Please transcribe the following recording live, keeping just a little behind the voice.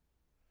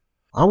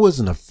I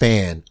wasn't a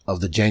fan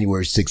of the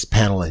January 6th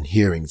panel and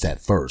hearings at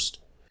first,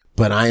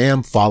 but I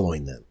am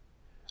following them.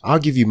 I'll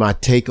give you my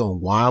take on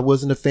why I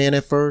wasn't a fan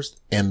at first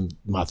and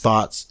my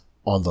thoughts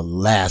on the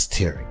last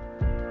hearing.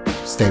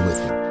 Stay with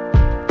me.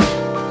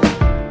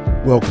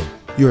 Welcome.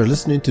 You are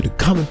listening to the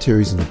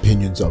commentaries and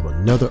opinions of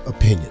Another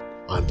Opinion.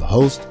 I'm the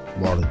host,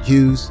 Marlon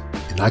Hughes,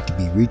 and I can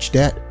be reached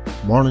at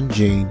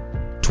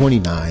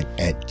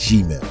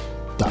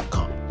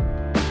marlongene29@gmail.com.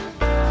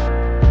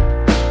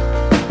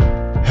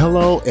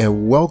 Hello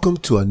and welcome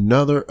to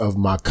another of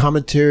my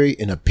commentary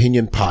and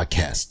opinion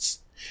podcasts.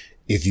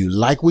 If you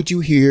like what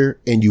you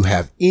hear and you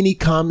have any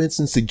comments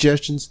and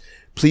suggestions,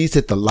 please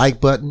hit the like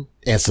button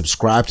and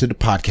subscribe to the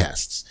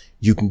podcasts.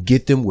 You can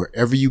get them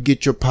wherever you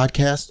get your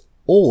podcast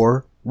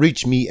or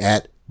reach me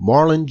at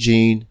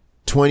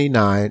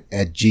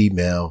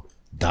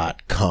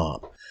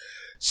marlongene29@gmail.com.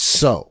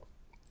 So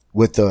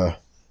with the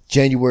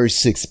January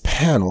 6th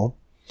panel,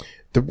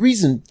 the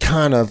reason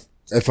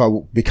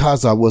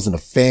because I wasn't a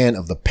fan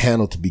of the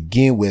panel to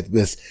begin with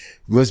was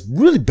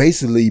really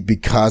basically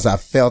because I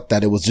felt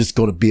that it was just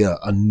going to be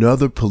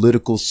another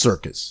political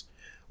circus.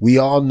 We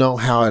all know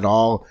how it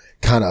all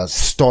kind of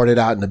started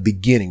out in the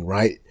beginning,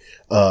 right?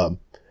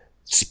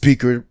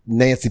 Speaker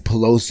Nancy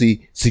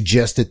Pelosi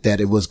suggested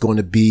that it was going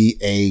to be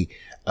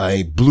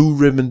a blue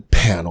ribbon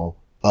panel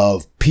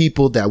of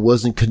people that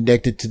wasn't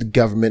connected to the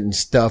government and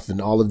stuff and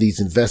all of these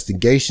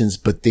investigations.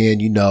 But then,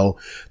 the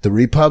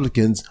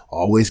Republicans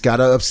always got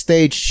to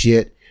upstage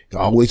shit,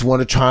 always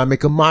want to try and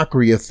make a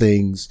mockery of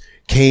things,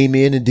 came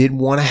in and didn't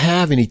want to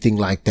have anything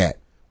like that.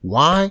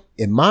 Why?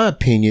 In my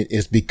opinion,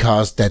 is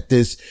because that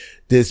this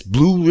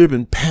blue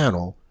ribbon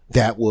panel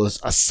that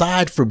was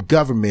aside from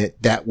government,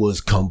 that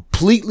was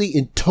completely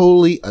and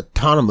totally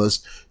autonomous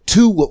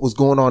to what was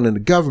going on in the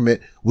government,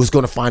 was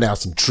going to find out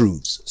some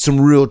truths, some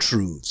real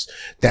truths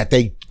that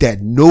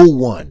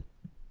nobody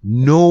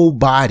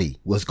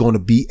was going to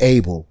be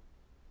able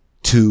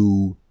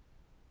to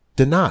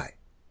deny.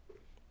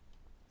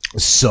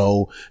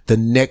 So the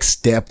next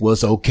step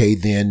was, okay,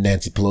 then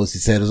Nancy Pelosi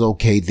said,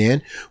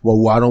 well,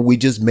 why don't we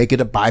just make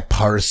it a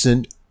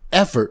bipartisan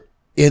effort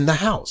in the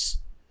House?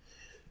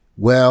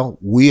 Well,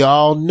 we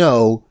all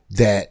know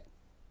that,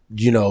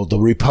 the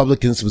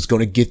Republicans was going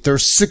to get their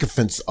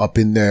sycophants up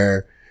in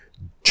there,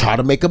 try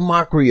to make a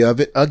mockery of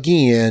it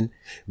again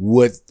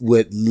with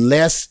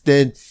less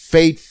than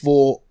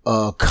faithful,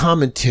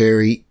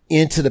 commentary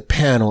into the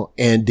panel.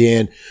 And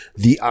then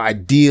the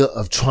idea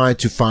of trying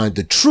to find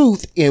the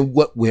truth in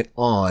what went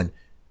on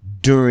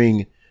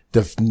during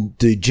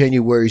the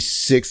January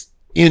 6th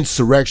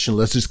insurrection.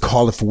 Let's just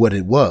call it for what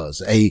it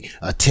was, a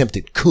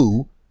attempted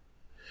coup.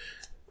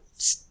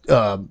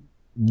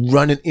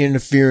 Running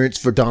interference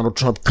for Donald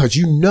Trump, because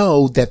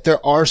that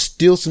there are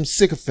still some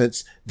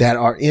sycophants that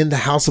are in the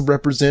House of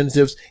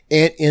Representatives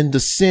and in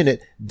the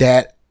Senate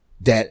that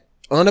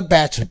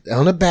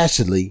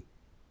unabashedly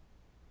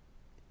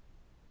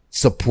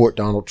support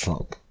Donald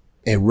Trump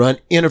and run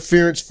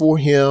interference for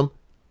him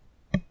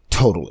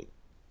totally.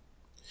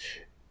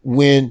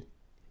 When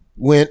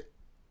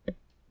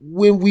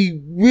we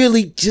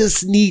really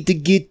just need to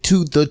get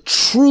to the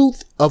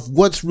truth of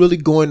what's really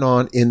going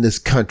on in this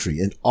country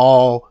in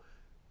all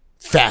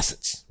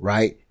facets,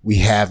 right? We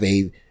have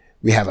a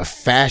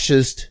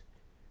fascist,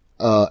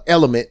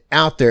 element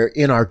out there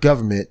in our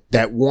government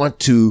that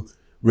want to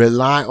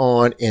rely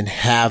on and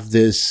have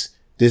this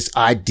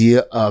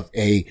idea of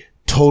a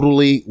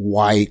totally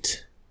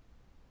white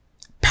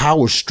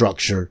power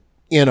structure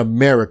in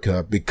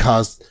America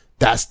because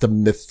that's the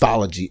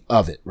mythology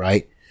of it,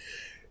 right?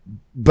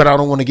 But I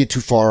don't want to get too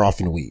far off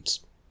in the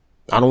weeds.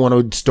 I don't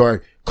want to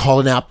start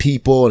calling out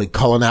people and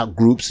calling out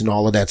groups and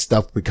all of that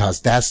stuff, because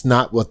that's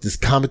not what this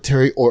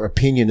commentary or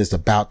opinion is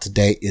about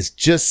today. It's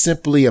just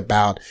simply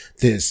about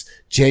this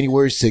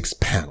January 6th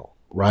panel,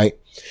 right?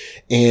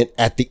 And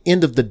at the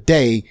end of the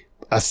day,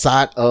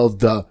 aside of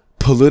the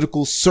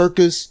political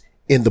circus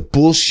and the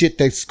bullshit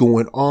that's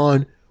going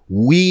on,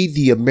 we,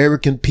 the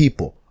American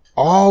people,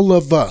 all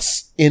of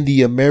us in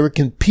the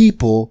American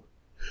people,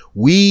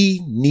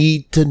 we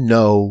need to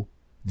know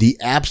the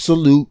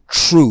absolute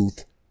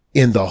truth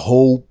in the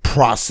whole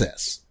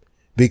process,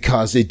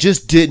 because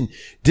this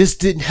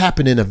didn't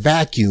happen in a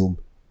vacuum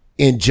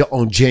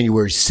on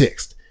January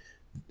 6th.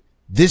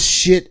 This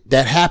shit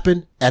that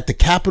happened at the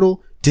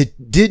Capitol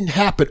didn't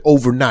happen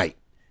overnight.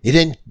 They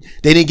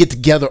didn't get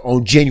together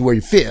on January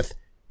 5th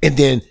and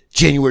then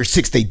January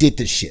 6th they did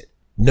this shit.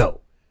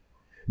 No,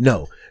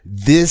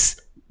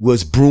 this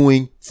was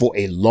brewing for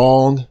a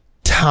long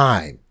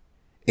time,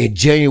 and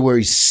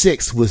January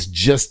 6th was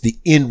just the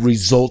end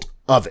result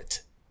of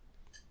it.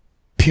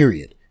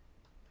 Period.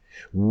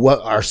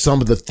 What are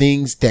some of the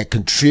things that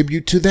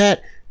contribute to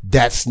that?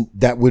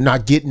 That we're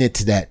not getting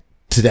into that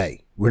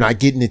today. We're not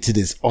getting into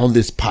this on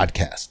this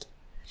podcast.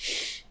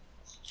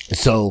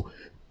 So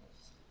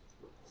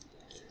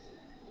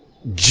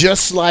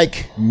just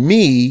like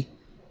me,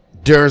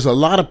 there's a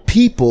lot of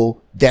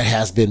people that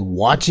has been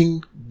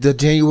watching the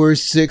January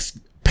 6th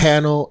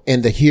panel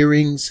and the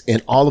hearings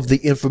and all of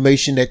the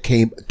information that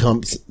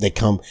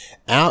come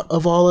out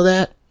of all of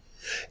that.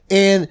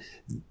 And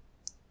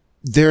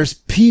there's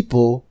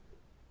people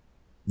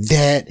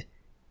that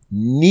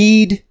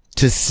need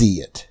to see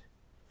it.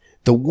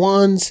 The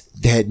ones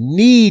that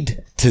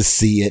need to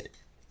see it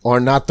are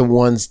not the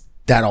ones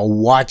that are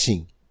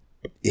watching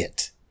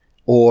it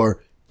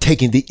or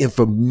taking the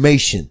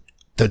information,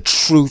 the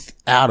truth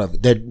out of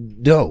it.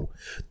 No,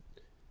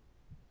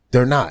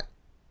 they're not.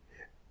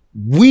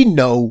 We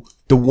know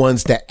the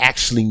ones that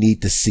actually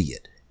need to see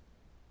it.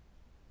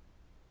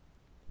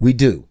 We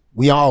do.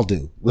 We all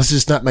do. Let's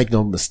just not make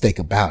no mistake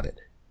about it.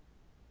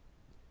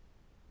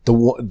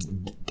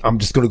 I'm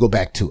just going to go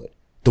back to it.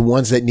 The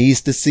ones that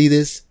needs to see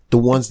this, the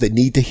ones that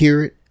need to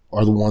hear it,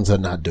 are the ones that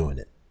are not doing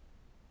it.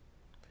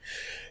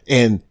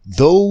 And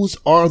those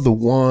are the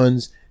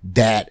ones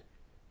that,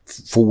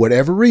 for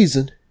whatever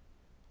reason,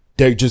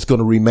 they're just going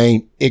to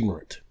remain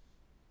ignorant.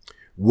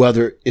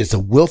 Whether it's a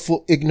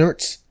willful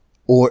ignorance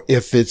or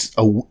if it's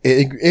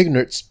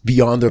ignorance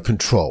beyond their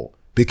control,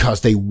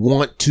 because they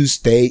want to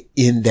stay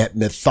in that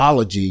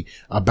mythology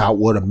about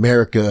what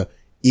America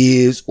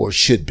is or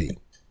should be.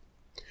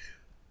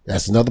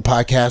 That's another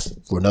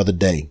podcast for another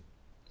day.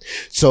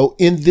 So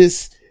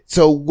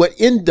what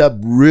ended up,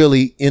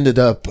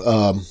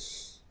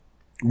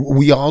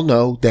 we all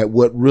know that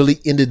what really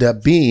ended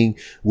up being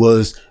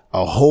was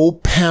a whole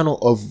panel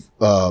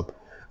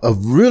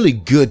of really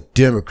good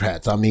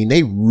Democrats. I mean,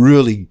 they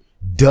really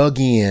dug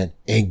in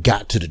and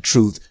got to the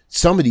truth.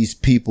 Some of these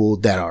people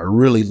that are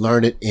really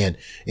learned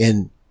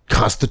in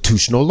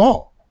constitutional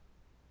law.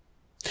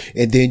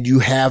 And then you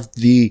have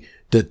the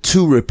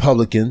two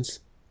Republicans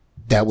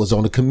that was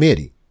on the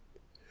committee.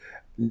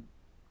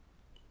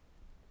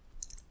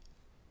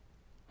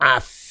 I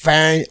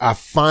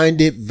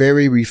find it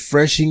very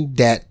refreshing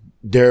that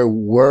there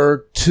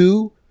were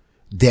two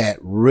that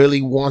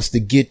really wants to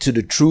get to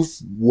the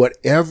truth.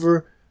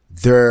 Whatever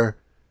their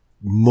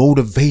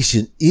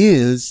motivation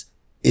is,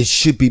 it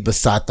should be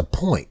beside the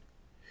point.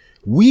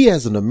 We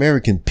as an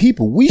American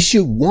people, we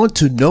should want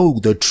to know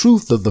the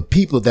truth of the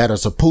people that are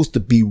supposed to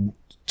be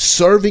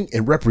serving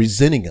and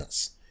representing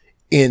us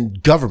in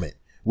government,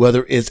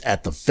 whether it's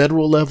at the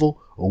federal level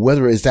or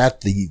whether it's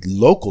at the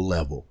local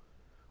level.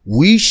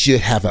 We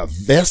should have a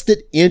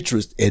vested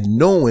interest in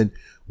knowing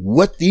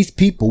what these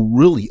people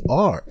really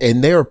are.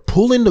 And they're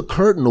pulling the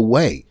curtain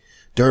away.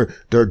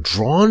 They're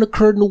drawing the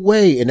curtain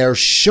away and they're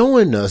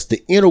showing us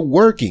the inner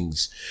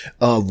workings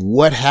of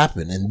what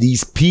happened. And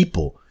these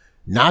people,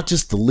 not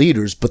just the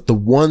leaders, but the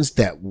ones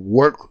that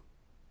work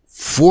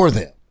for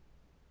them,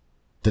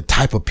 the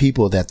type of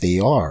people that they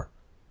are.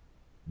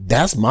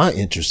 That's my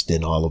interest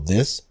in all of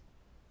this.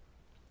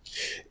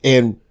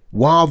 And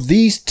while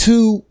these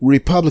two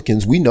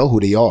Republicans, we know who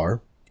they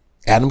are,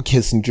 Adam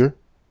Kinzinger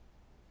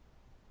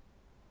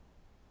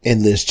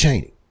and Liz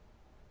Cheney.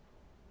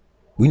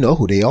 We know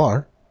who they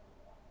are.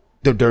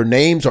 Their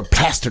names are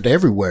plastered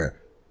everywhere,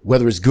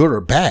 whether it's good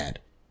or bad.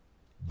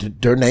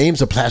 Their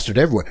names are plastered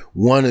everywhere.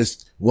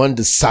 One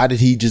decided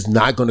he's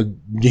not going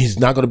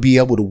to be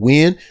able to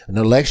win an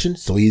election.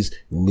 So he's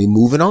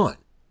moving on.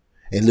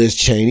 And Liz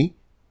Cheney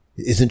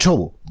is in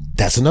trouble.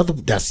 That's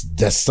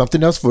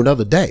something else for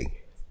another day.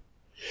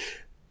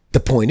 The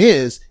point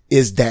is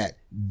that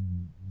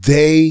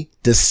they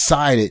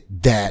decided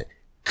that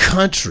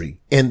country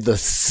and the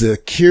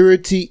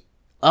security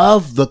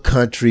of the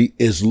country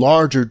is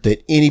larger than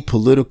any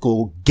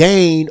political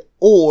gain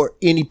or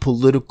any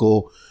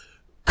political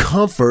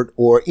comfort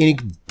or any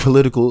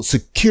political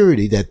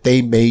security that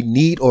they may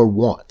need or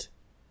want.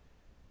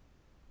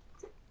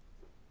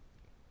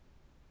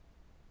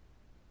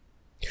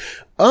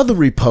 Other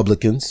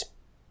Republicans,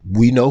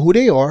 we know who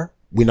they are.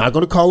 We're not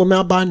going to call them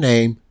out by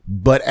name,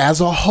 but as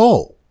a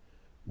whole,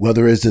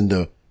 whether it's in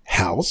the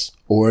House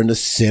or in the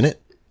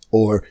Senate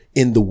or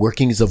in the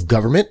workings of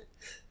government,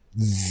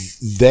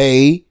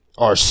 they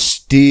are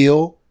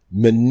still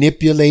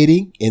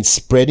manipulating and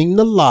spreading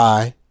the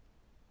lie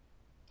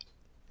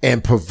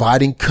and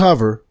providing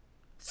cover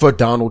for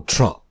Donald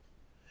Trump.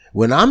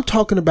 When I'm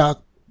talking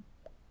about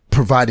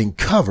providing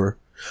cover,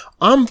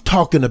 I'm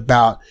talking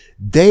about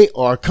they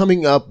are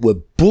coming up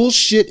with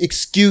bullshit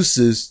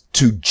excuses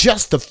to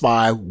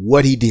justify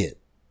what he did.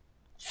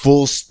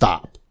 Full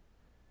stop.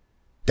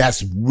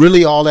 That's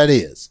really all that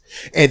is.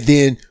 And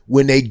then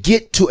when they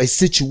get to a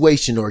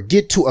situation or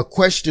get to a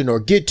question or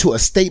get to a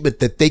statement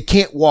that they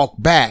can't walk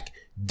back,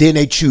 then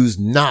they choose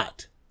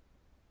not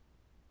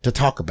to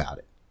talk about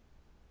it.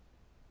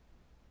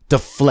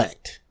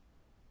 Deflect.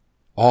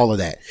 All of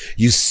that.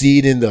 You see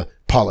it in the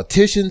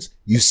politicians.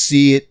 You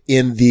see it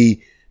in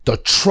the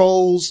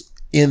trolls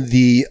in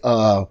the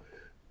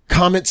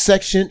comment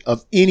section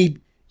of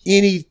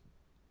any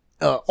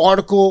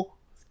article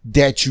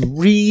that you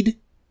read.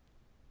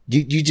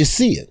 You just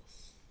see it.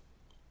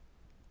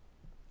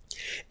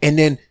 And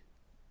then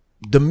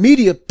the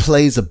media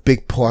plays a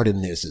big part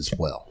in this as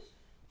well.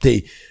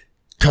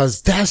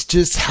 Cause that's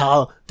just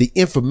how the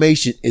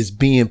information is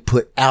being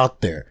put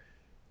out there.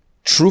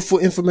 Truthful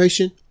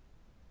information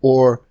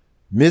or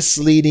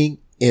misleading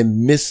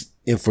and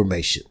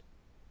misinformation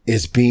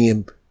is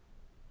being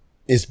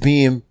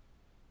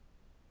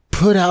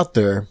put out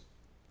there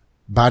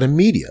by the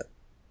media,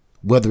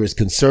 whether it's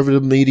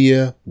conservative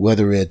media,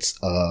 whether it's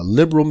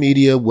liberal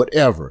media,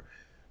 whatever.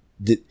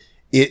 It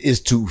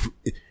is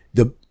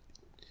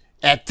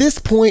at this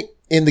point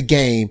in the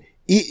game,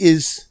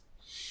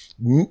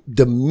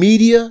 the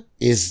media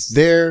is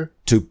there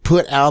to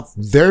put out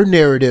their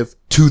narrative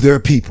to their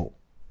people,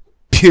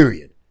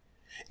 period.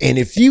 And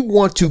if you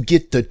want to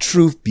get the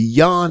truth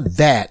beyond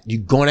that,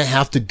 you're going to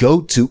have to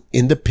go to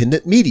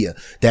independent media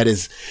that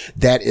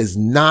is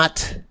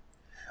not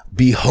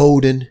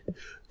beholden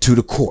to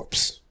the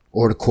corpse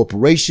or the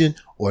corporation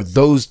or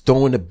those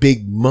throwing the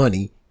big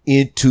money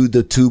into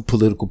the two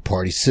political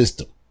party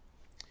system.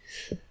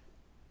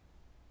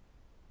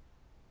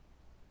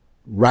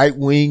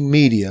 Right-wing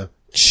media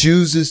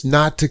chooses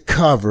not to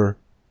cover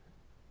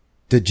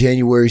the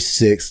January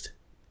 6th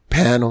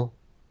panel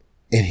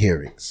and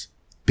hearings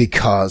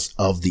because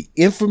of the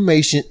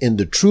information and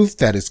the truth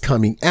that is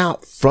coming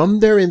out from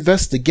their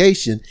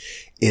investigation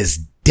is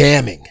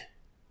damning.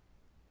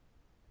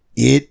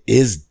 It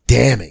is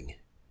damning.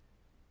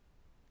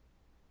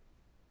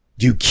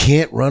 You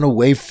can't run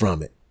away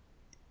from it.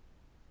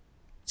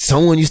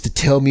 Someone used to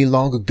tell me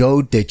long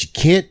ago that you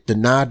can't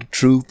deny the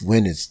truth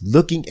when it's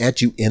looking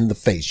at you in the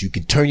face. You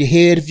can turn your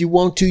head if you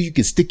want to. You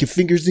can stick your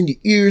fingers in your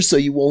ears so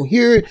you won't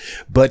hear it.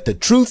 But the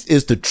truth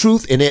is the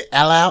truth, and it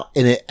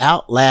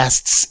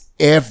outlasts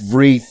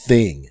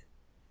everything.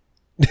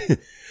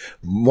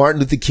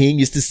 Martin Luther King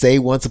used to say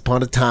once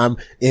upon a time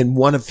in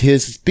one of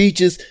his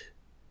speeches,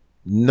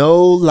 no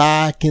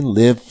lie can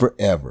live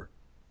forever.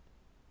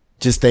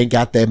 Just ain't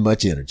got that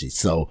much energy.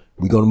 So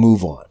we're going to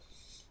move on.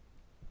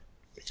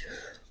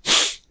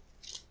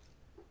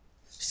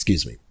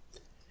 Excuse me.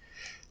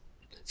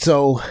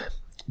 So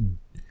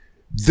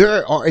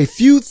there are a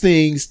few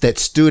things that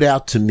stood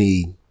out to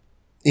me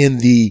in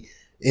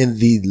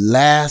the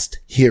last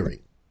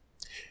hearing.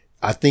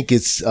 I think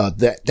it's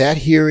that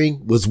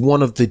hearing was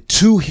one of the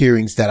two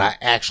hearings that I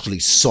actually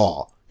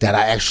saw, that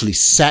I actually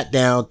sat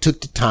down,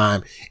 took the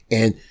time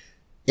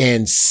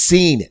and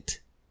seen it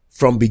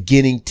from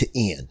beginning to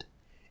end.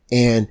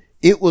 And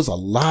it was a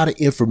lot of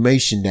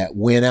information that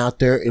went out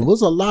there, and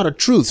was a lot of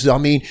truth. So, I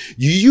mean,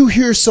 you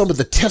hear some of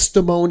the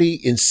testimony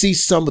and see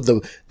some of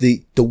the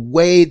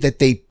way that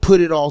they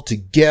put it all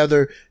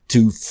together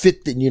to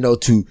fit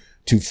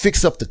to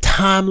fix up the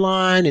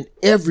timeline and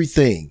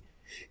everything.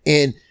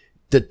 And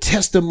the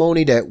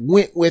testimony that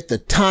went with the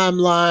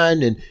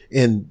timeline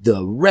and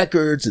the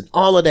records and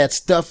all of that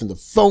stuff and the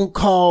phone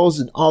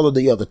calls and all of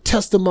the other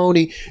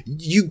testimony,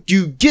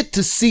 you get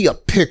to see a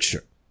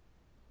picture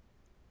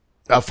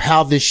of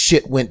how this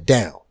shit went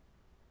down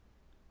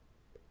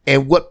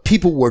and what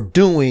people were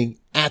doing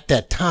at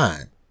that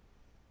time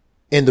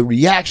and the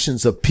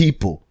reactions of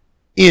people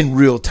in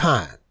real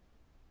time.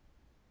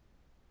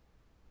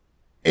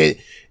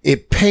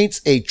 It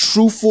paints a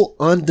truthful,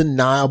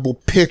 undeniable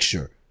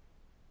picture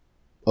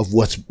of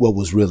what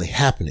was really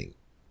happening.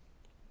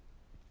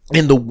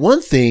 And the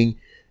one thing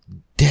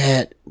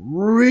that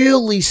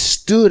really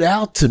stood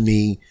out to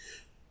me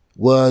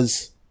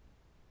was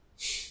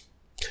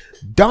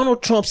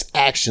Donald Trump's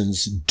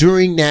actions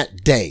during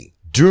that day,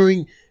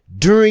 during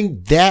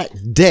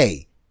that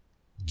day,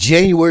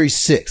 January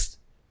 6th,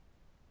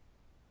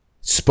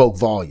 spoke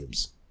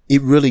volumes.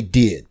 It really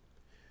did.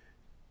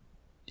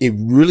 It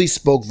really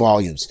spoke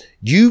volumes.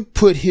 You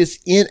put his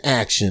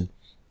inaction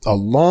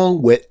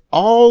along with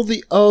all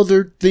the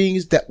other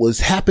things that was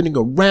happening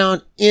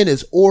around in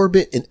his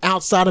orbit and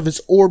outside of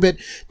his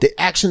orbit, the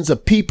actions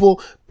of people,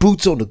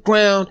 boots on the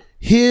ground.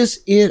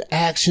 His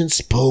inaction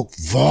spoke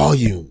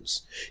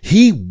volumes.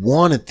 He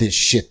wanted this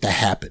shit to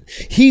happen.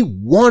 He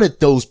wanted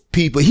those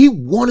people. He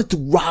wanted to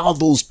rile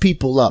those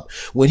people up.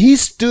 When he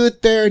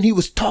stood there and he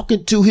was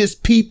talking to his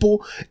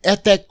people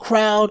at that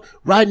crowd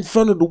right in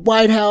front of the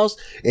White House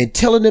and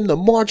telling them to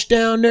march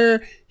down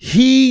there,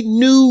 he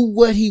knew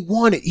what he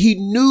wanted. He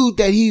knew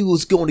that he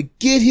was going to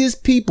get his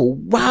people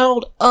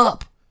riled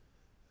up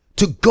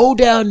to go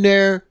down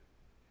there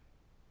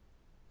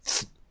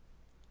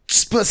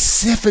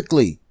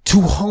specifically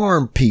to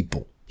harm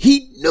people.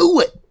 He knew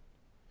it.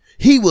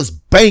 He was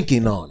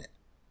banking on it.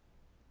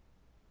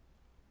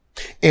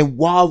 And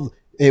while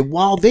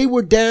they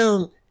were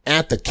down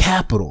at the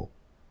Capitol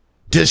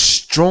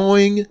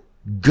destroying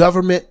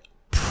government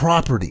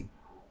property,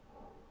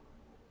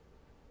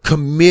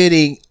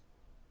 committing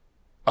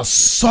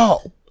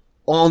assault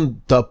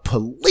on the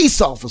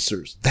police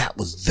officers that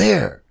was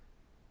there,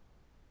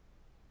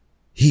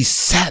 he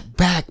sat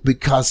back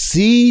because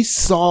he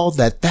saw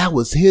that that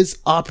was his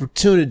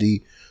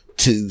opportunity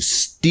to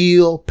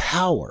steal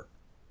power.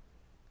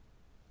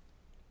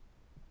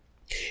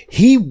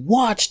 He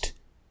watched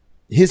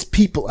his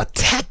people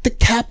attack the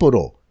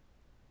Capitol.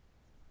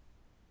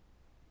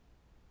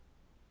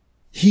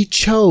 He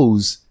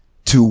chose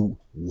to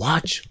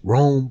watch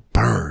Rome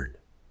burn.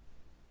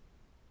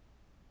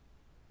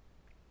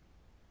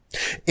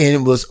 And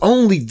it was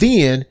only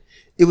then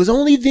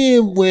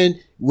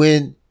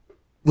when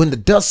the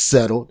dust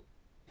settled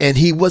and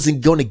he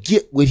wasn't going to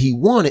get what he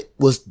wanted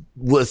was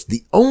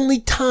the only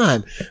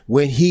time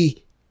when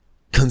he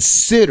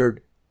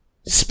considered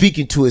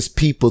speaking to his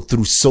people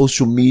through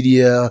social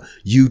media,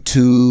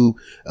 YouTube,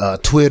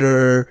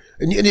 Twitter.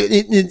 And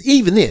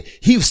even then,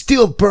 he was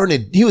still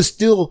burning. He was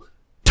still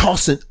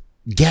tossing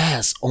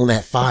gas on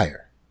that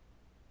fire.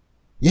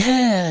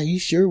 Yeah, he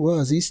sure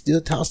was. He's still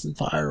tossing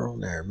fire on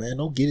there, man.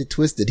 Don't get it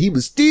twisted. He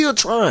was still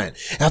trying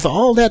after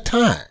all that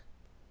time.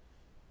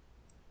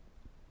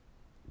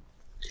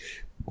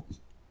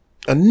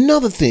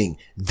 Another thing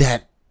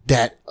that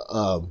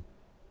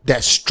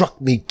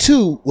struck me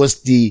too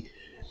was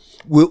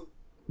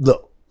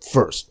look,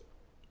 first,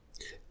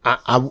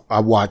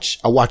 I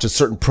watch a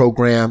certain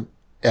program,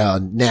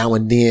 now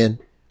and then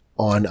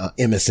on,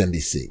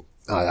 MSNBC.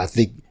 I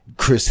think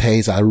Chris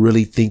Hayes, I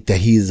really think that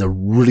he is a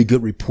really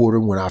good reporter.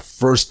 When I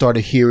first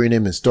started hearing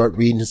him and start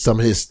reading some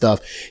of his stuff,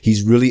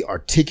 he's really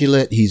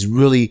articulate. He's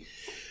really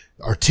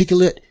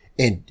articulate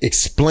in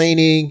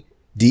explaining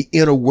the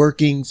inner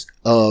workings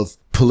of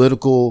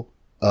the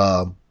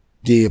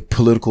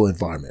political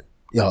environment.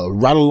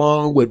 Right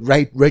along with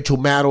Rachel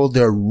Maddow,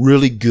 they're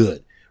really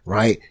good,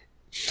 right?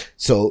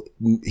 So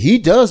he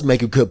does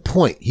make a good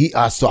point.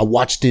 So I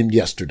watched him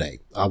yesterday.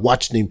 I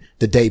watched him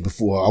the day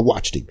before I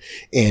watched him,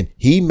 and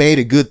he made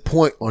a good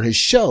point on his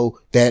show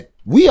that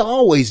we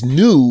always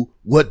knew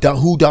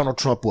who Donald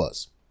Trump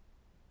was.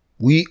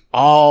 We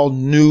all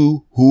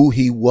knew who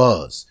he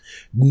was.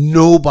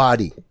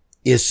 Nobody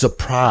is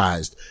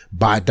surprised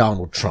by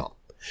Donald Trump.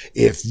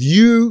 If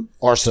you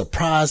are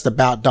surprised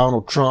about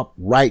Donald Trump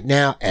right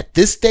now at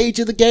this stage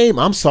of the game,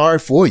 I'm sorry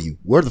for you.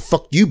 Where the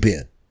fuck you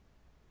been?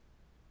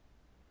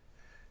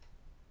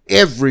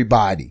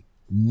 Everybody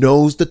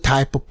knows the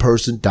type of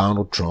person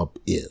Donald Trump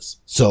is.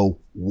 So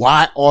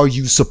why are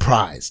you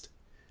surprised?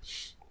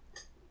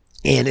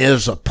 And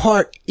there's a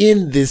part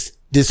in this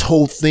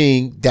whole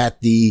thing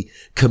that the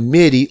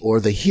committee or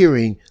the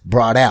hearing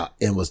brought out,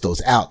 and was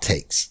those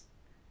outtakes.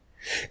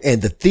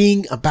 And the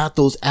thing about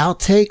those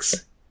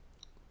outtakes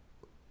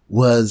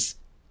was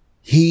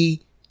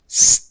he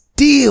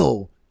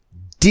still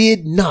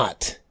did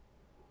not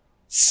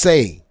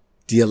say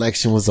the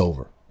election was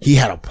over. He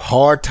had a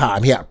hard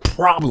time. He had a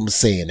problem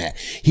saying that.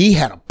 He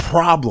had a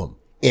problem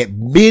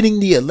admitting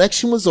the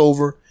election was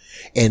over,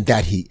 and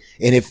that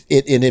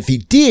if he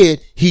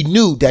did, he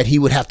knew that he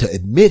would have to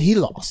admit he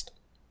lost.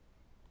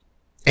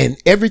 And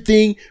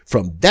everything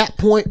from that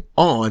point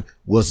on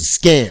was a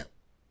scam.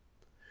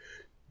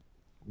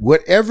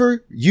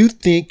 Whatever you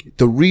think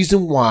the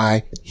reason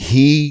why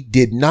he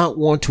did not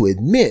want to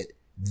admit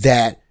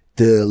that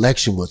the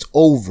election was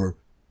over,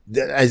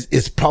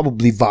 is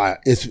probably valid.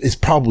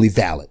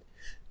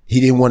 He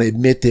didn't want to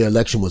admit the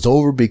election was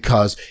over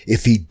because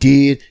if he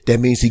did, that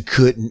means he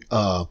couldn't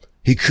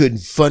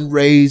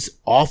fundraise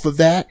off of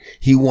that.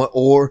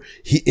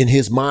 In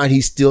his mind,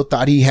 he still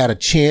thought he had a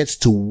chance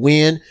to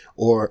win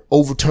or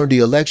overturn the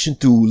election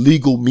through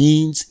legal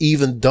means,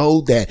 even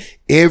though that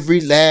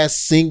every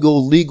last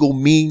single legal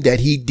mean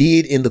that he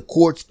did in the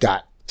courts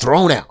got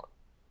thrown out.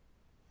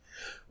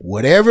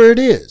 Whatever it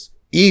is,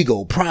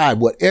 ego, pride,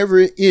 whatever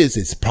it is,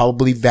 it's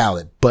probably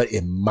valid. But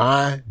in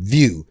my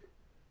view,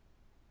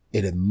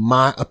 and in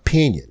my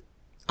opinion,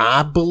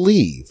 I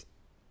believe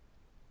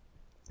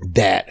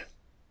that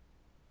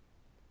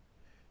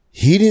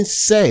he didn't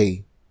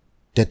say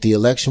that the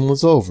election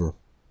was over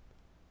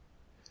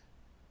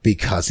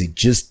because he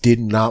just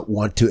did not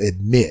want to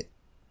admit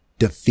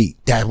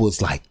defeat. That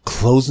was like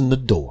closing the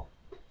door.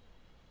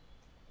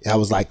 That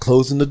was like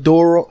closing the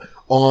door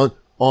on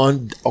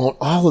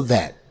all of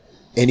that.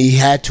 And he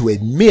had to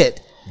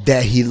admit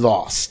that he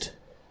lost.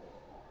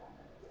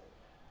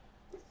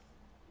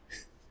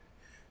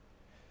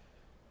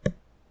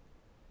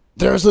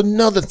 There's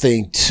another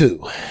thing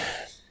too,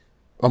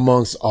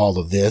 amongst all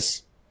of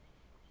this.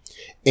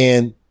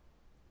 And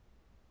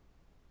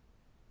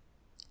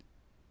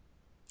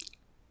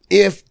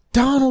if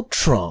Donald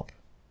Trump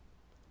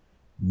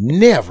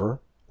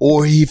never,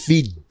 or if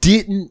he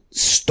didn't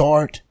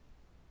start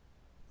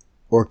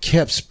or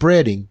kept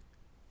spreading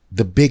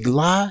the big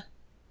lie,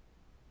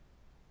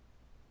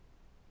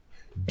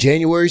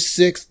 January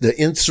 6th, the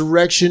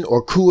insurrection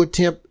or coup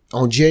attempt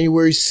on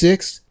January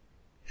 6th,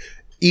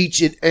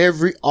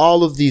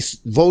 all of these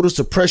voter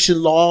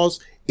suppression laws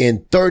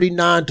in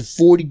 39 to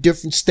 40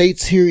 different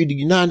states here in the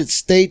United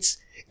States,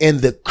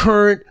 and the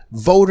current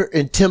voter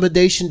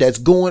intimidation that's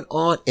going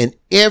on in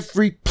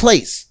every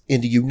place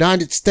in the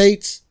United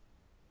States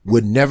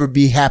would never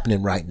be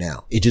happening right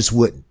now. It just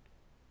wouldn't.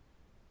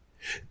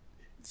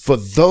 For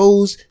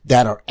those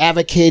that are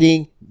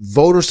advocating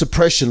voter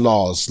suppression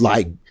laws,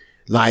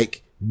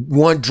 like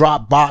one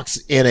drop box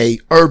in a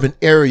urban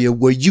area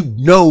where you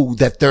know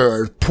that there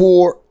are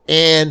poor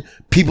and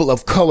people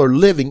of color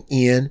living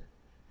in,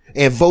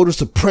 and voter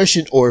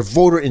suppression or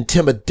voter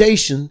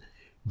intimidation,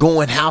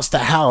 going house to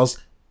house,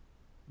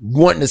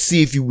 wanting to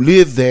see if you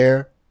live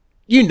there,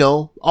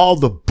 all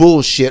the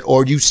bullshit,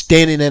 or you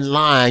standing in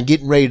line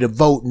getting ready to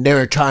vote and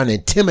they're trying to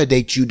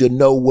intimidate you to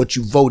know what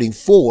you're voting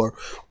for,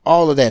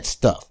 all of that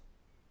stuff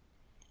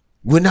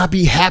would not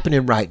be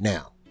happening right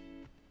now.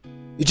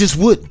 It just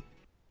wouldn't.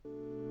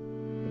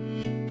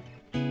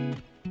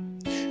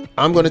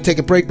 I'm going to take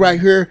a break right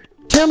here.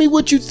 tell me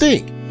what you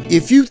think.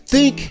 If you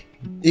think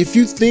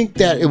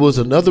that it was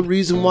another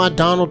reason why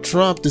Donald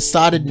Trump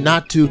decided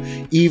not to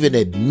even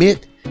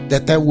admit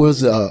that there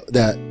was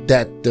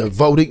that the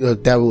voting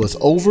that was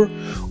over,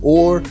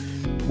 or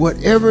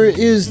whatever it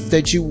is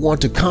that you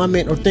want to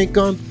comment or think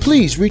on,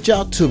 please reach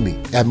out to me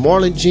at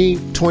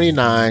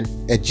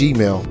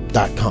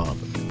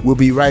marlongene29@gmail.com. We'll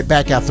be right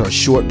back after a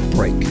short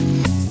break.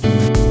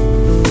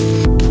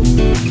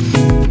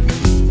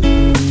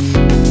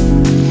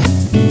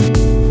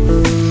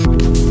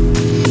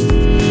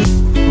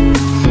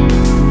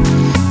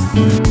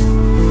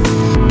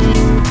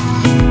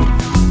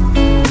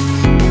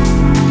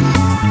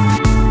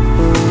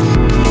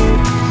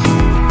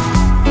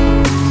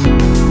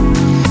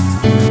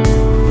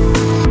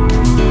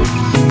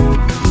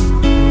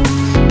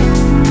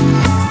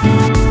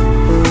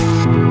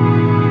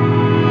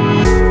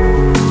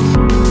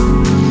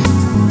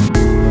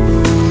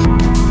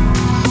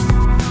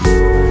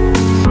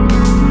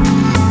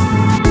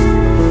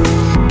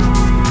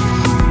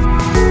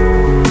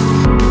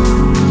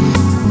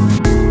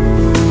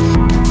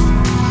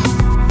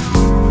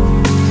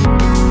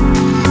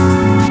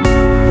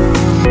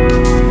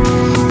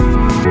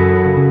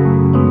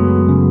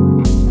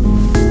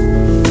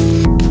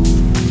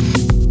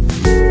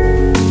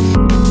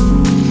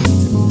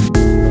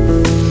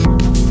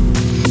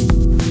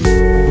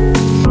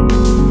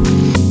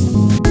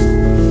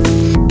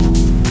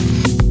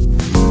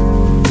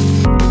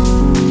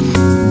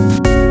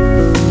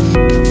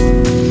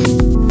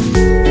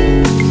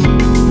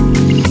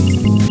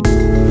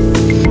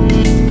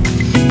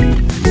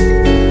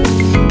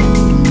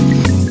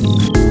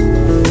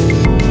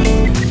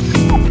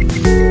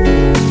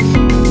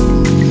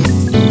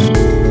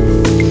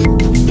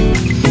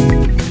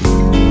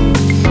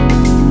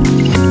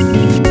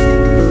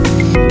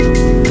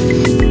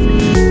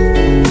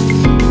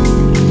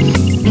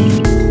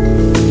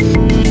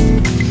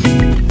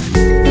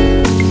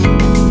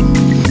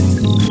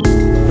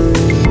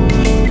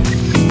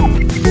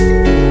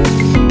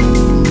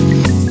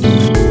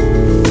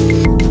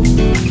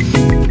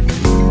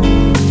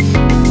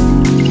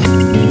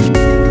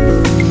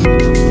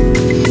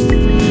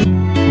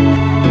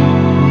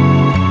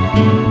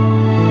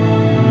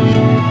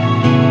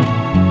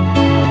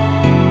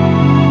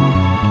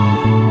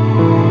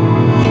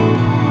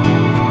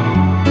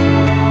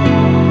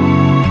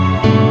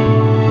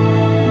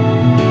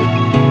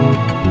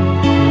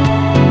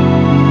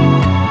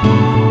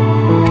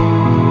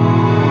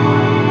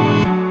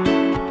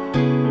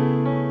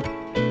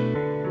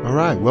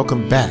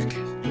 Welcome back.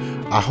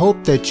 I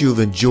hope that you've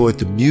enjoyed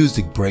the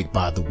music break,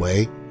 by the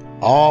way.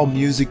 All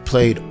music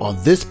played on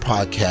this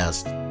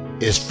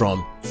podcast is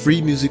from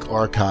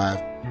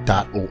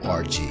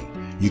freemusicarchive.org.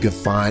 You can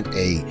find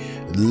a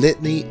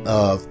litany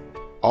of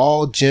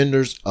all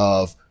genders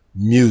of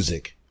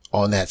music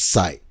on that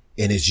site,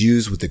 and is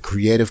used with the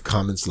Creative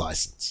Commons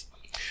license.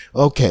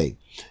 Okay,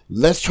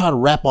 let's try to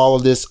wrap all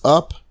of this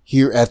up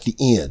here at the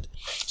end.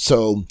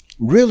 So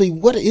really,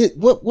 what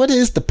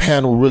is the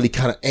panel really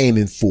kind of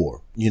aiming for?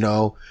 You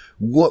know,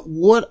 what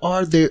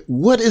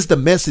is the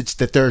message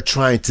that they're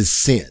trying to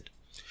send?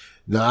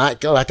 Now,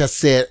 like I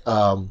said,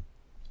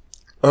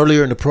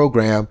 earlier in the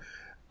program,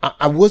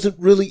 I wasn't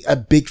really a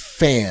big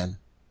fan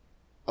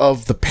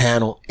of the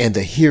panel and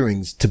the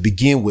hearings to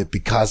begin with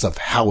because of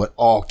how it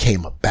all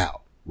came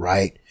about,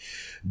 right?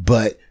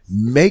 But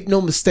make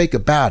no mistake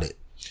about it.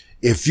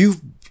 If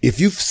you've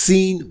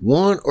seen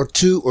one or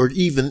two or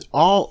even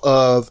all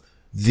of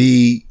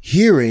the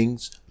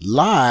hearings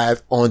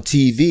live on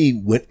TV,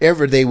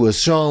 whenever they were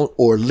shown,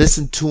 or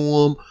listened to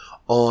them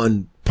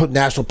on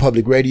National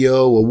Public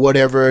Radio or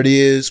whatever it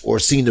is, or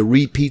seen the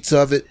repeats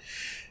of it,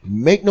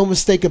 make no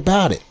mistake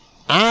about it.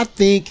 I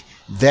think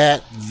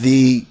that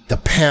the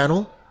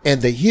panel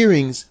and the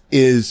hearings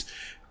is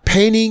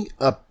painting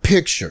a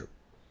picture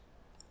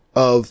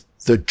of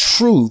the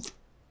truth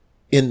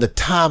in the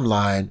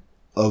timeline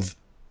of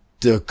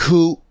the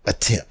coup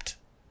attempt.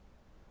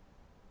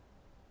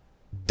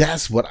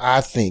 That's what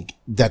I think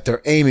that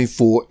they're aiming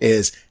for,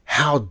 is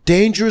how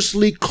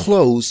dangerously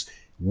close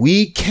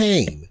we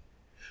came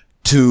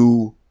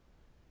to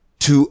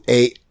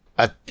a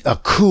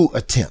coup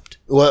attempt.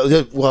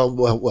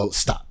 Well,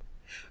 stop.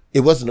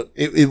 It was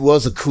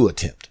a coup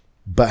attempt,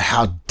 but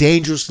how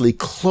dangerously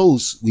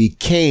close we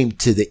came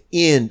to the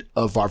end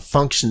of our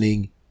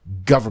functioning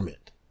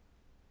government,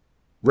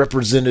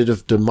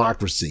 representative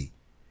democracy.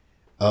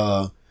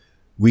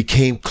 We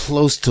came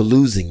close to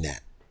losing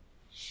that.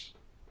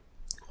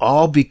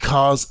 All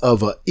because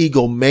of an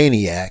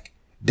egomaniac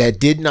that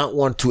did not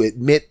want to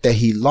admit that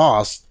he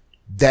lost,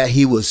 that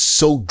he was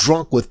so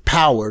drunk with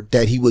power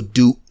that he would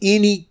do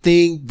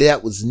anything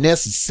that was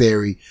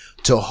necessary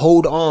to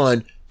hold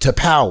on to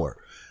power.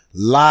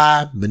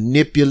 Lie,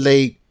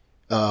 manipulate,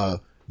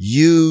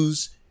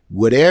 use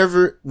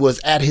whatever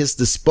was at his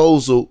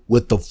disposal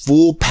with the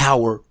full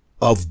power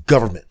of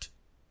government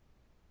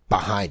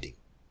behind him.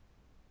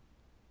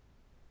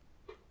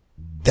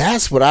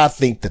 That's what I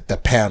think that the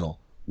panel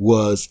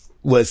was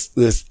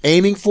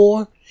aiming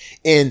for,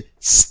 and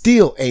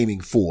still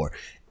aiming for.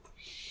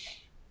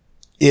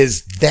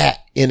 is that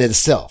in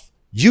itself.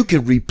 You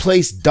can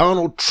replace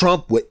Donald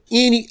Trump with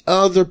any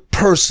other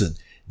person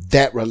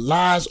that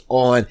relies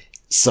on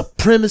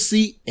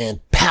supremacy and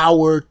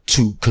power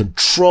to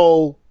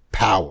control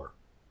power.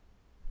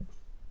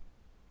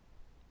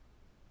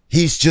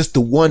 He's just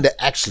the one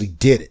that actually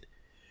did it.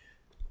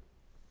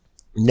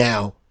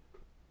 Now,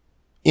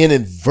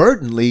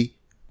 inadvertently,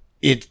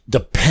 the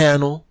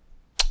panel,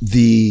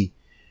 the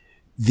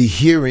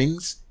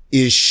hearings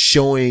is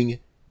showing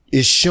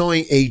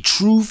a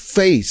true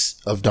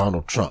face of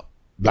Donald Trump.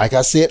 Like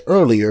I said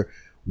earlier,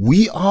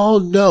 we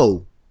all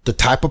know the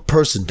type of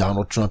person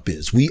Donald Trump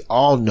is. We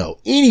all know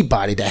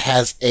anybody that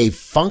has a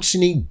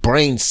functioning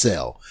brain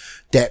cell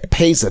that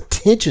pays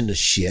attention to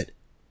shit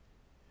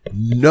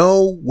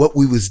know what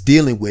we was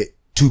dealing with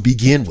to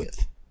begin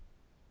with.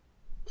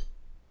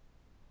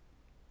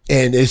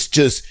 And it's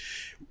just,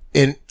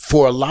 and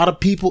for a lot of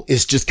people,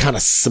 it's just kind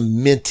of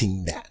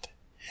cementing that.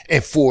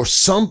 And for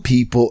some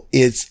people,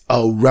 it's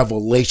a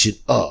revelation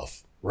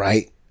of,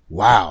 right?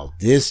 Wow,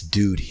 this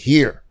dude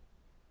here,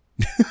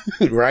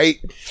 right?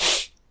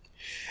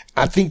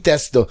 I think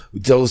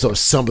those are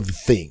some of the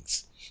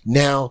things.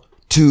 Now,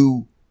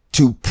 to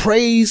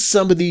praise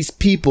some of these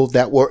people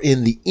that were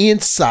in the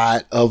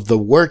inside of the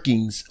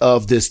workings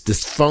of this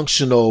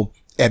dysfunctional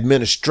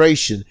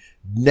administration,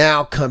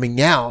 now coming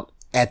out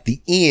at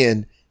the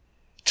end,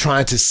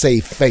 trying to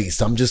save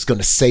face. I'm just going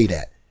to say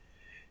that.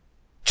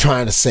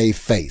 Trying to save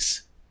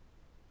face.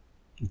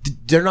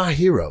 They're not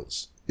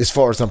heroes as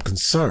far as I'm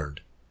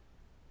concerned.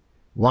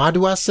 Why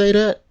do I say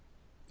that?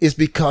 It's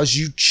because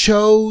you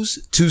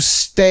chose to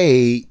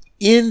stay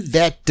in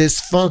that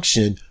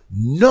dysfunction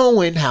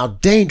knowing how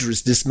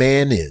dangerous this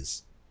man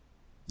is.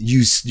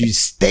 You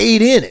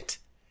stayed in it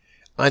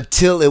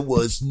until it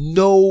was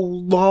no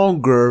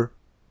longer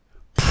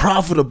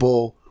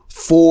profitable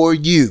for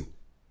you.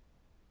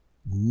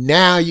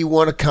 Now you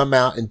want to come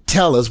out and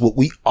tell us what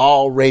we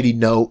already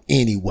know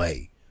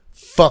anyway.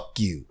 Fuck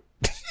you.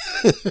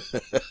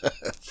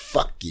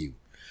 Fuck you.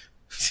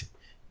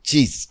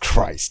 Jesus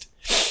Christ.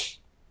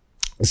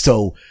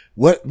 So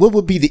what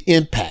would be the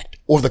impact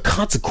or the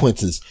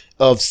consequences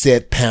of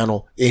said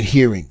panel and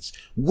hearings?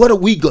 What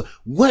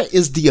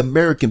is the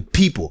American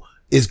people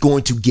is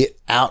going to get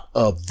out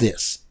of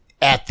this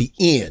at the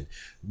end?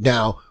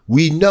 Now,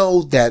 we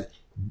know that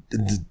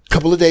a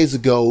couple of days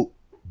ago,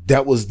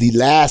 that was the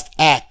last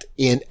act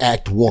in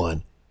Act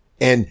 1,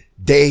 and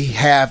they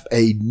have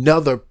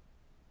another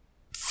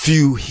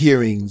few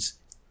hearings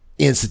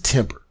in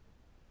September.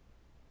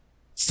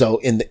 So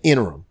in the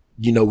interim,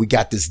 we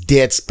got this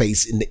dead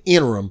space in the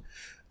interim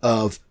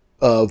of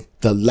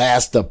the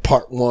last of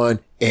part 1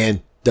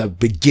 and the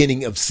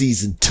beginning of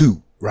season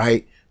 2,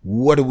 right?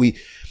 What are we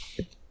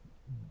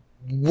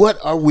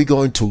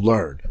going to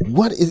learn?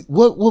 What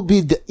will be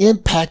the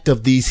impact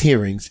of these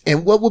hearings,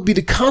 and what will be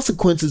the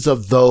consequences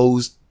of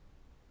those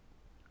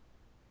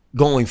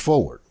going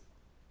forward?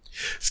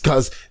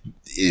 Because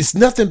it's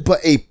nothing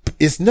but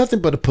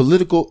a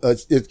political,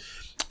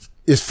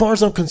 as far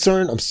as I'm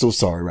concerned, I'm so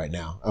sorry right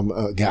now.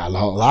 I'm got a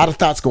lot of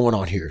thoughts going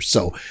on here.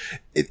 So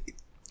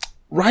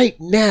right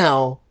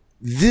now,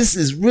 this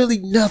is really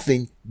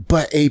nothing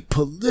but a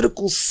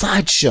political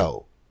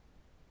sideshow,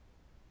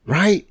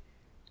 right?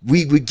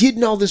 We're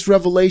getting all this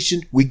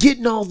revelation. We're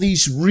getting all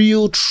these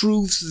real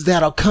truths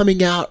that are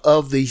coming out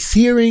of these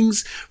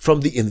hearings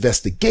from the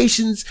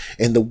investigations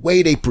and the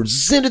way they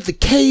presented the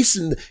case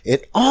and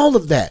all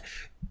of that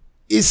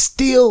is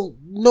still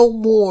no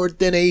more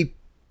than a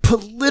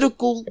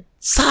political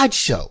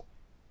sideshow.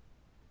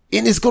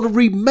 And it's going to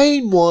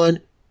remain one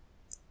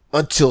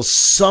until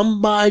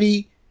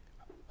somebody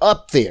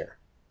up there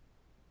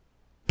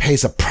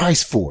pays a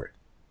price for it.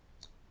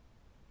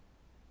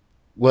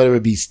 Whether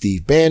it be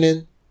Steve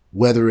Bannon,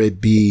 whether it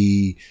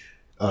be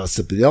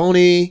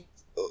Cipollone,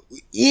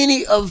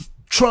 any of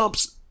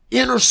Trump's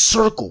inner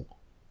circle,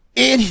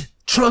 and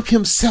Trump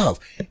himself,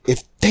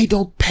 if they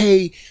don't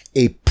pay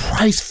a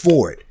price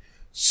for it,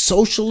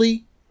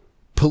 socially,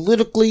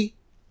 politically,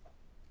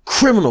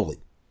 criminally,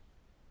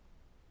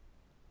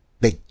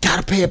 they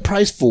gotta pay a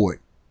price for it.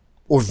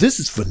 Or this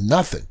is for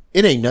nothing.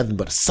 It ain't nothing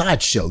but a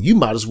sideshow. You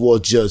might as well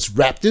just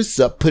wrap this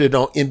up, put it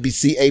on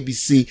NBC,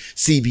 ABC,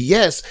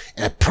 CBS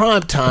at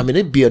prime time, and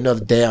it'd be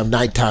another damn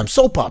nighttime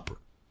soap opera,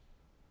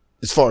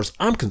 as far as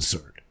I'm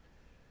concerned.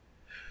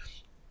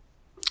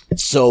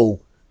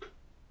 So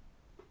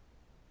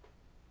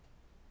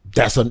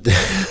that's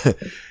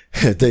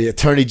the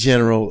Attorney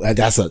General.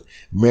 That's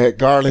Merrick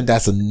Garland.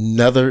 That's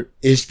another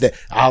issue that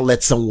I'll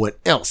let someone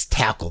else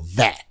tackle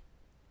that.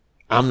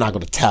 I'm not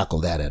going to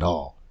tackle that at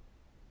all.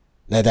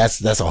 Now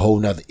that's a whole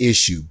nother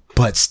issue,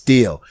 but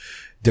still,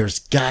 there's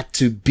got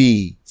to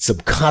be some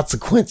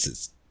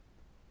consequences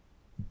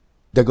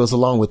that goes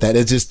along with that.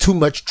 It's just too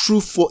much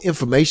truthful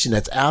information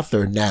that's out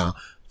there now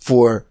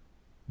for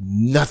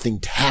nothing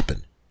to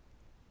happen.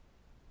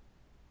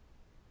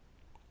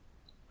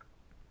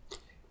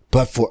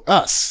 But for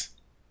us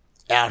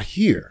out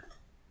here,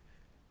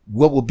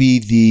 what will be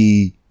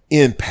the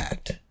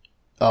impact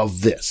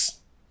of this?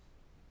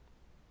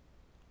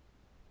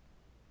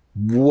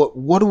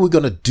 What are we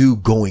going to do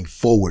going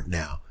forward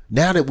now?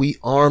 Now that we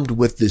armed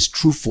with this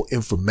truthful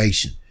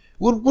information,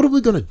 what are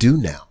we going to do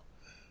now?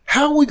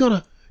 How are we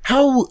going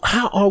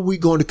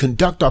to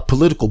conduct our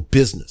political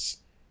business?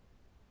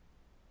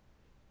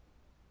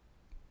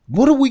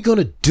 What are we going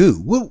to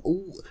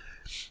do?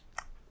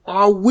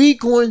 Are we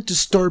going to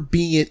start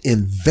being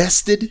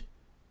invested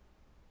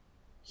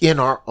in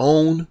our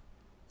own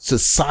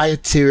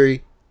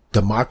societary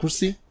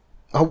democracy?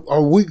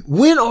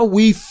 When are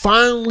we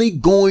finally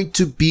going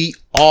to be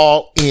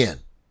all in?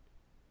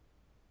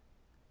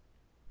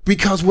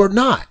 Because we're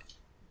not.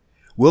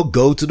 We'll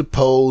go to the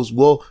polls.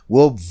 We'll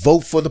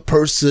vote for the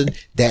person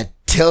that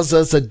tells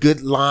us a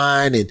good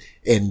line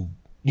and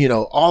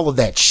all of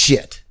that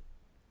shit.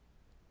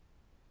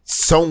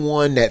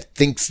 Someone that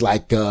thinks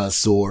like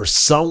us, or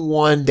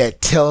someone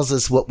that tells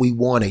us what we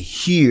want to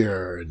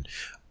hear, and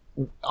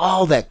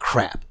all that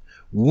crap.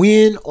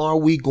 When are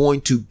we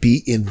going to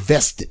be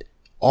invested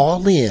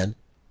all in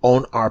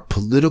on our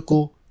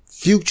political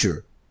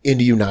future in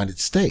the United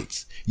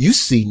States? You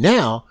see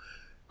now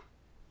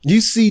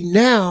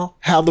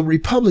how the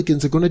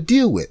Republicans are going to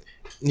deal with.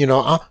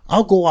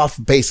 I'll go off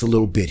base a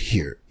little bit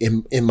here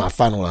in my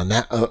final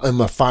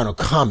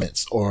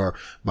comments or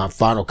my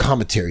final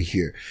commentary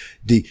here.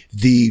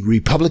 The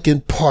Republican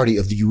Party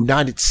of the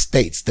United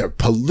States, their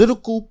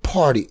political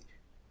party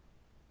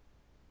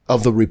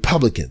of the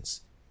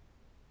Republicans,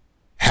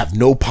 have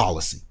no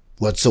policy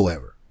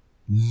whatsoever.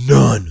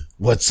 None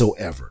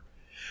whatsoever.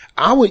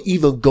 I would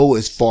even go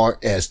as far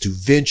as to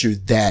venture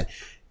that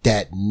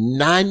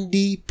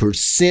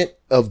 90%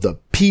 of the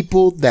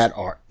people that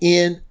are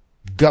in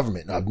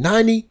government, of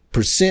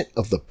 90%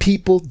 of the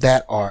people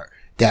that are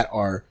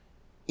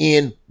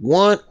in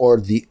one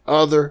or the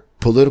other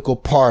political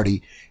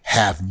party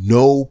have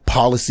no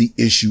policy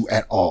issue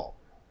at all.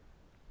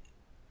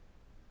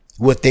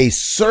 What they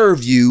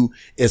serve you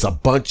is a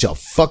bunch of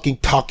fucking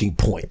talking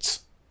points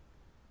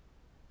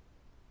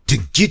to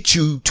get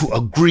you to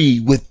agree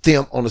with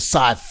them on the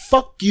side.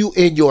 Fuck you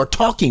and your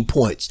talking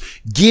points.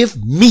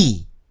 Give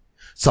me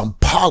some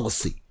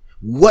policy.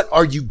 What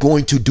are you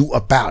going to do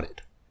about it?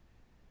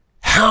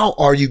 How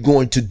are you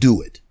going to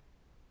do it?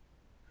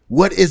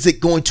 What is it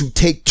going to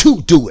take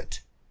to do it?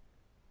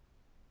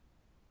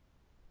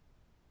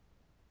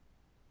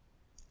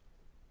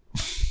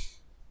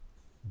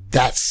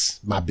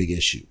 That's my big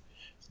issue.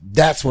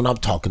 That's what I'm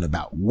talking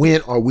about.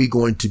 When are we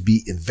going to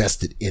be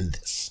invested in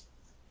this?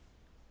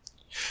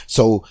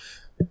 So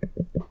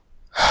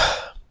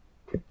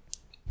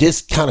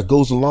this kind of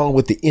goes along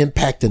with the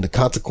impact and the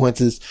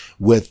consequences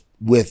with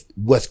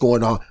what's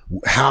going on,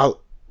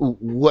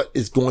 what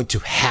is going to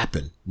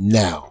happen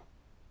now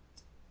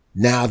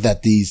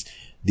that these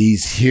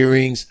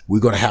hearings, we're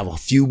going to have a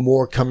few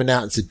more coming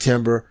out in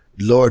September.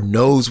 Lord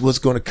knows what's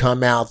going to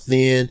come out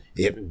then.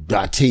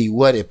 I tell you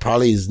what, it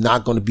probably is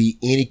not going to be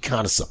any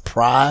kind of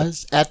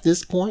surprise at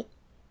this point.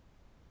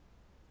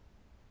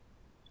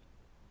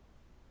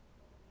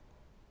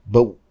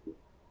 But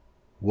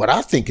what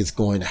I think is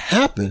going to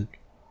happen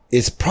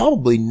is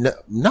probably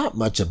not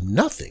much of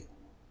nothing.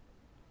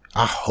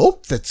 I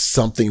hope that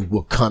something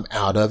will come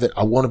out of it.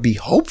 I want to be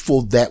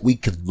hopeful that we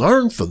can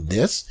learn from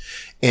this,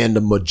 and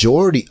the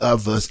majority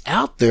of us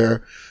out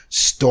there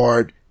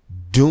start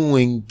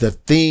doing the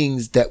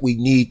things that we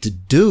need to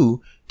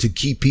do to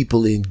keep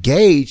people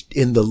engaged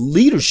in the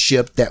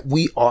leadership that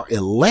we are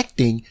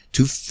electing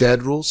to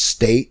federal,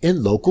 state,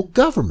 and local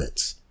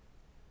governments.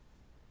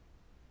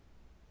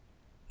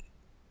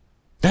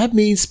 That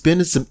means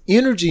spending some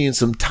energy and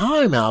some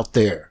time out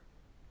there.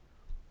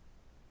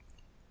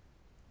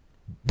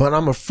 But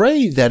I'm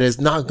afraid that it's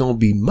not going to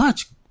be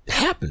much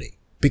happening,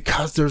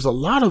 because there's a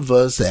lot of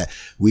us that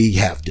we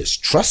have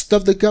distrust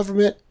of the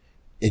government,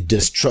 and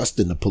distrust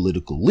in the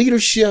political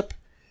leadership,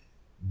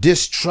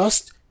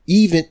 distrust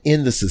even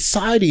in the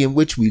society in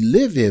which we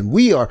live in.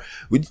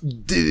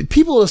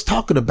 People are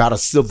talking about a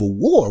civil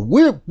war.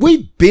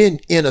 We've been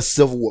in a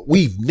civil war.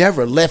 We've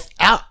never left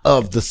out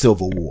of the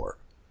Civil War.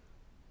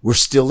 We're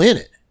still in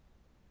it.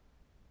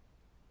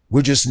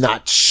 We're just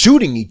not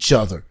shooting each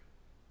other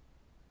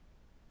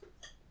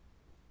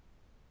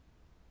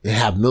and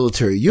have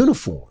military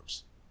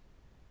uniforms.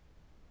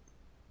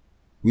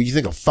 What do you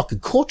think a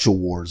fucking culture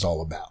war is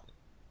all about?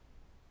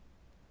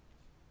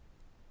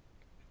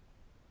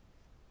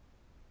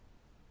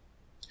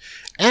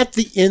 At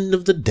the end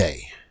of the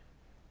day,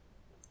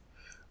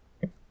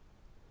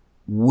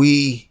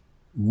 we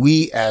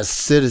as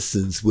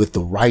citizens with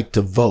the right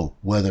to vote,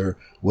 whether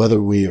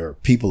we are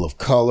people of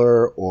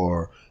color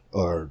or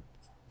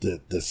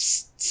the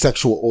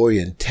sexual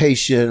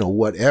orientation or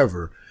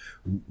whatever,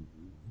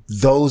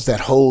 those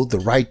that hold the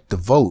right to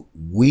vote,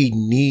 we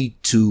need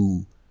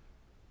to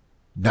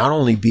not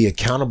only be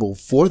accountable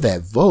for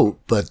that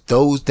vote, but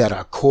those that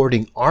are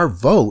courting our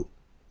vote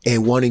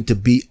and wanting to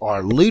be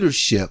our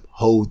leadership,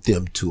 hold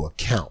them to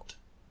account.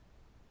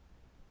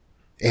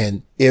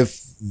 And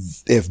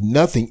if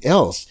nothing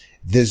else,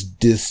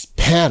 this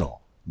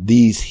panel,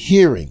 these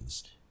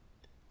hearings,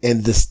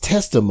 and this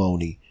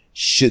testimony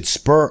should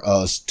spur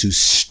us to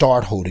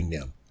start holding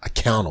them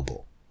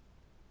accountable.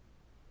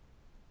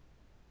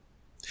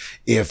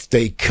 If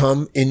they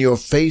come in your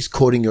face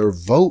quoting your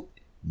vote,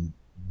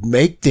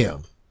 make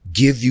them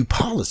give you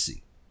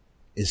policy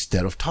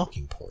instead of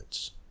talking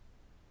points.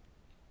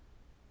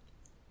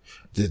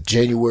 The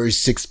January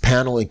 6th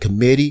panel and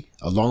committee,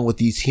 along with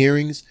these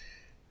hearings,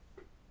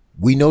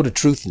 we know the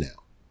truth now.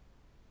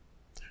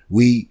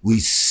 We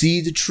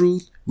see the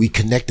truth. We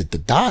connected the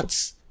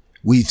dots.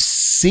 We've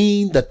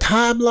seen the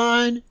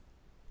timeline.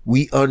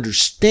 We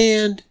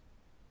understand.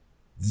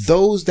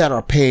 Those that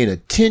are paying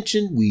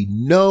attention, we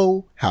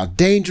know how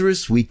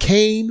dangerous we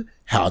came,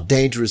 how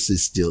dangerous it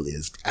still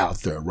is out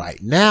there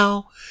right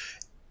now.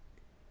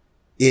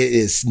 It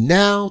is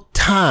now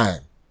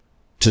time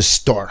to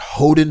start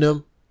holding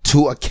them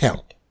to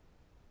account.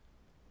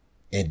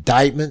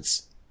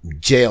 Indictments,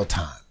 jail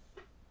time.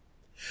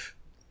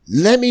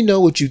 Let me know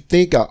what you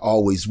think. I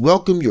always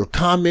welcome your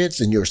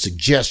comments and your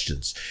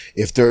suggestions.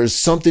 If there's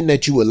something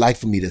that you would like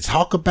for me to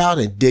talk about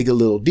and dig a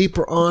little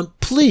deeper on,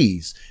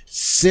 please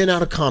send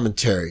out a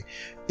commentary.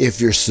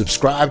 If you're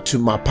subscribed to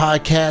my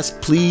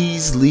podcast,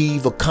 please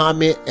leave a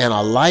comment and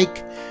a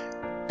like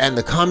in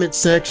the comment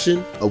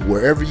section of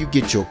wherever you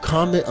get your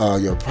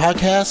your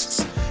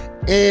podcasts,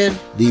 and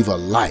leave a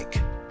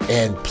like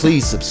and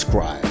please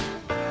subscribe.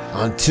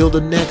 Until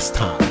the next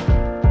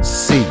time,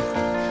 see you.